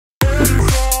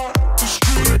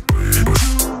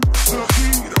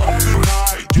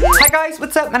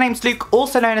What's up, my name's Luke,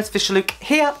 also known as Fisher Luke,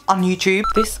 here on YouTube.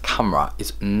 This camera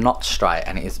is not straight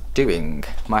and it is doing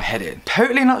my head in.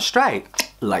 Totally not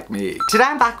straight, like me. Today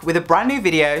I'm back with a brand new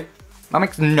video. That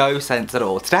makes no sense at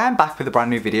all. Today I'm back with a brand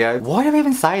new video. Why do I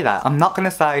even say that? I'm not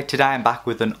gonna say today I'm back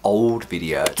with an old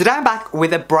video. Today I'm back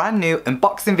with a brand new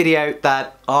unboxing video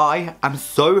that I am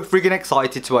so friggin'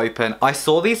 excited to open. I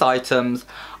saw these items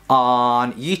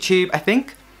on YouTube, I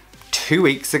think 2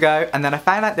 weeks ago, and then I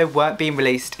found out they weren't being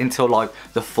released until like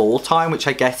the fall time, which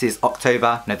I guess is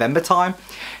October, November time.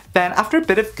 Then after a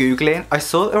bit of Googling, I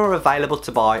saw that they were available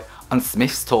to buy on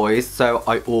Smith's Toys, so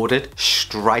I ordered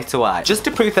straight away. Just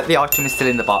to prove that the item is still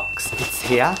in the box. It's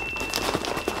here,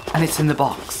 and it's in the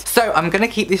box. So I'm gonna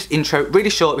keep this intro really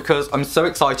short because I'm so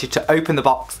excited to open the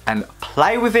box and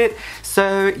play with it.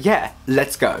 So yeah,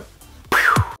 let's go.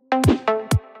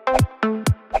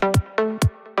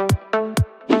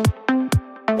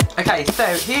 Okay, so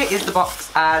here is the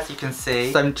box as you can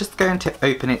see. So I'm just going to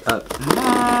open it up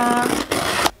now.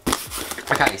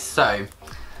 Okay, so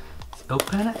let's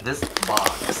open this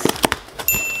box.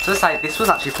 So let's say this was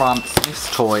actually from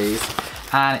Smith's Toys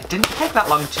and it didn't take that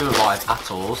long to arrive at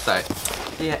all. So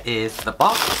here is the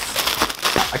box.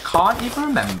 I can't even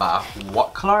remember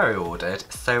what colour I ordered,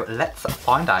 so let's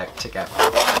find out together.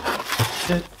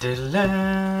 So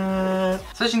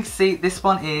as you can see, this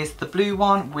one is the blue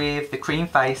one with the cream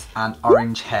face and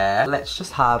orange hair. Let's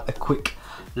just have a quick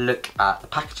look at the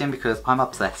packaging because I'm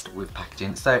obsessed with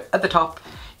packaging. So at the top,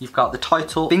 you've got the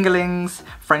title, Fingerlings,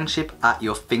 Friendship at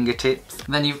Your Fingertips.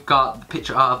 And then you've got the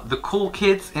picture of the cool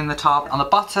kids in the top. On the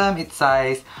bottom, it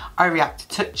says, I react to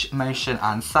touch, motion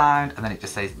and sound. And then it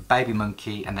just says baby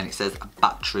monkey, and then it says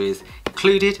batteries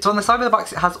included. So on the side of the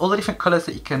box, it has all the different colours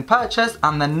that you can purchase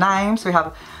and the names. So we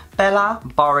have Bella,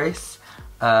 Boris,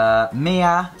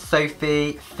 Mia,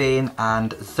 Sophie, Finn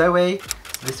and Zoe.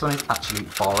 So this one is actually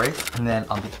Boris. And then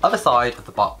on the other side of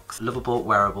the box, lovable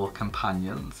wearable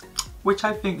companions, which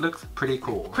I think looks pretty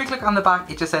cool. Quick look on the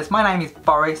back, it just says, my name is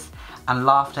Boris and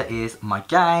laughter is my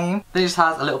game. Then it just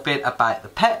has a little bit about the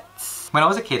pets. When I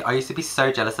was a kid, I used to be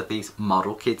so jealous of these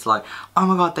model kids, like, oh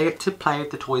my god, they get to play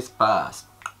with the toys first.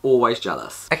 Always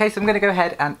jealous. Okay, so I'm gonna go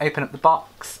ahead and open up the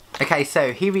box. Okay,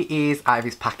 so here he is out of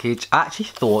his package. I actually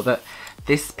thought that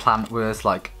this plant was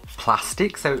like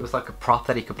plastic, so it was like a prop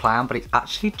that he could play on, but it's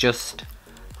actually just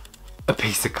a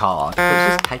piece of card.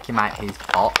 Let's just take him out his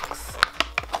box.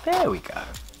 There we go.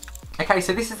 Okay,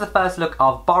 so this is the first look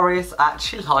of Boris. I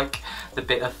actually like the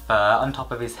bit of fur on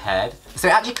top of his head. So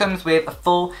it actually comes with a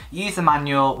full user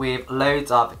manual with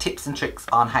loads of tips and tricks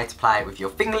on how to play with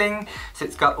your fingerling. So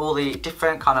it's got all the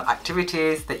different kind of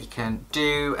activities that you can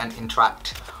do and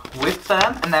interact with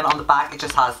them. And then on the back, it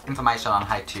just has information on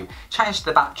how to change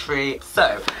the battery.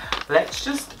 So let's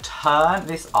just turn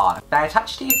this on. They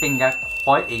attach to your finger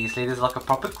quite easily. There's like a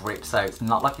proper grip, so it's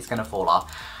not like it's gonna fall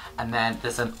off. And then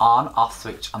there's an on-off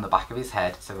switch on the back of his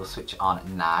head, so we'll switch it on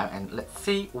now and let's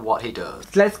see what he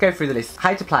does. Let's go through the list.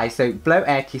 How to play, so blow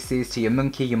air kisses to your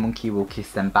monkey will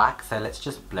kiss them back. So let's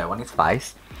just blow on his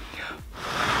face.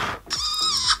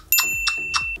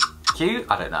 Cute?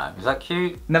 I don't know, is that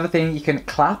cute? Another thing, you can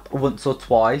clap once or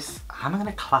twice. How am I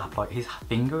gonna clap? Like his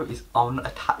finger is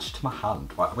attached to my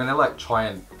hand. Right, I'm gonna like try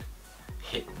and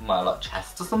hit my like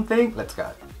chest or something. Let's go.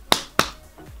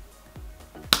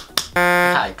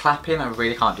 Okay, clapping I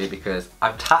really can't do because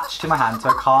I'm attached to my hand, so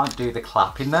I can't do the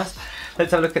clappiness.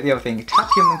 Let's have a look at the other thing. Tap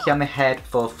your monkey on the head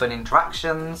for fun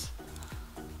interactions.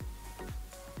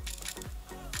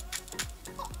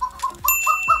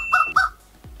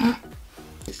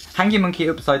 Hang your monkey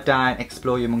upside down,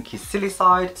 explore your monkey's silly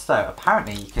side. So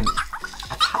apparently you can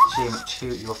attach him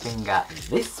to your finger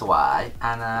this way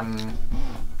and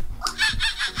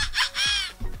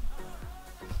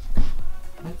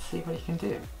let's see what he can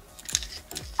do.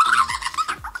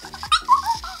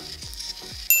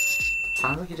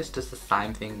 Sounds like he just does the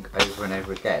same thing over and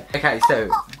over again. Okay, so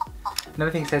another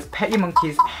thing says, pet your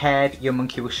monkey's head, your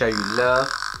monkey will show you love.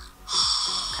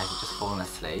 Okay, he's just fallen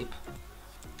asleep.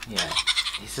 Yeah,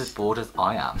 he's as bored as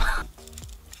I am.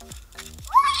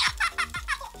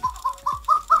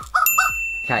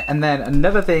 Okay, and then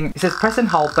another thing, it says press and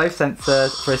hold both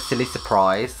sensors for a silly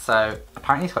surprise. So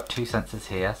apparently he's got two sensors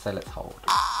here, so let's hold.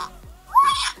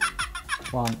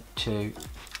 1, 2.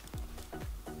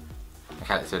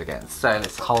 Okay, let's do it again. So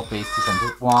let's hold these two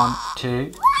sensors. 1,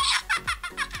 2.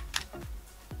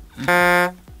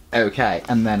 Okay,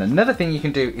 and then another thing you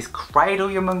can do is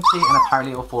cradle your monkey and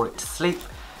apparently it will fall it to sleep.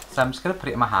 So I'm just gonna put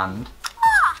it in my hand.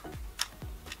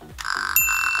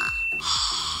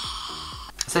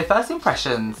 So first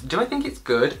impressions, do I think it's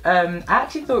good? I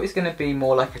actually thought it was going to be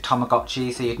more like a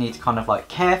Tamagotchi, so you'd need to kind of like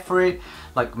care for it,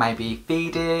 like maybe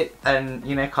feed it and,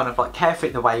 you know, kind of like care for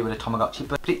it the way you would a Tamagotchi,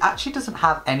 but it actually doesn't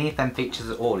have any of them features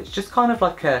at all. It's just kind of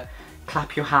like a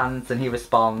clap your hands and he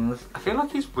responds. I feel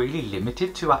like he's really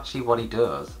limited to actually what he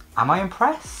does. Am I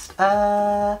impressed?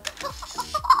 Sorry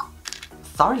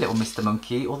little Mr.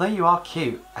 Monkey, although you are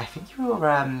cute, I think you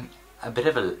were a bit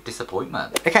of a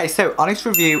disappointment. Okay, so honest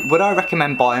review, would I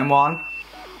recommend buying one?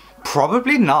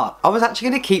 Probably not. I was actually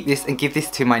going to keep this and give this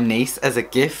to my niece as a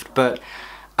gift, but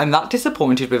I'm that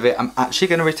disappointed with it. I'm actually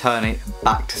going to return it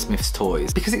back to Smith's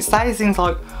Toys because it says things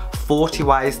like 40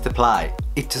 ways to play.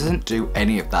 It doesn't do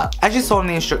any of that. As you saw in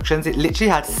the instructions, it literally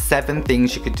had 7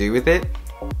 things you could do with it.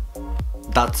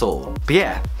 That's all. But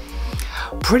yeah,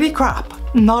 pretty crap.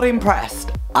 Not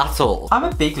impressed at all. I'm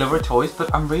a big lover of toys,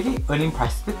 but I'm really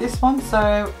unimpressed with this one,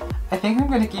 so I think I'm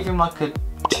going to give him like a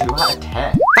 2 out of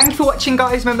 10. Thank you for watching,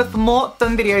 guys. Remember, for more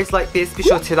fun videos like this, be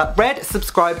sure to hit that red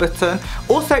subscribe button.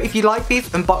 Also, if you like these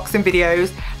unboxing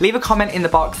videos, leave a comment in the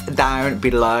box down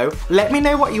below. Let me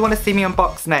know what you want to see me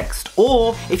unbox next,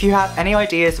 or if you have any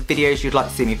ideas of videos you'd like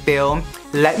to see me film,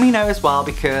 let me know as well,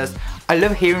 because I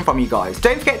love hearing from you guys.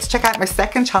 Don't forget to check out my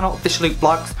second channel, Official Luke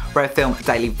Vlogs, where I film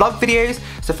daily vlog videos.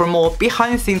 So for a more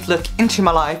behind the scenes look into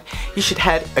my life, you should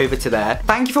head over to there.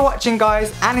 Thank you for watching,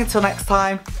 guys, and until next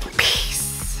time,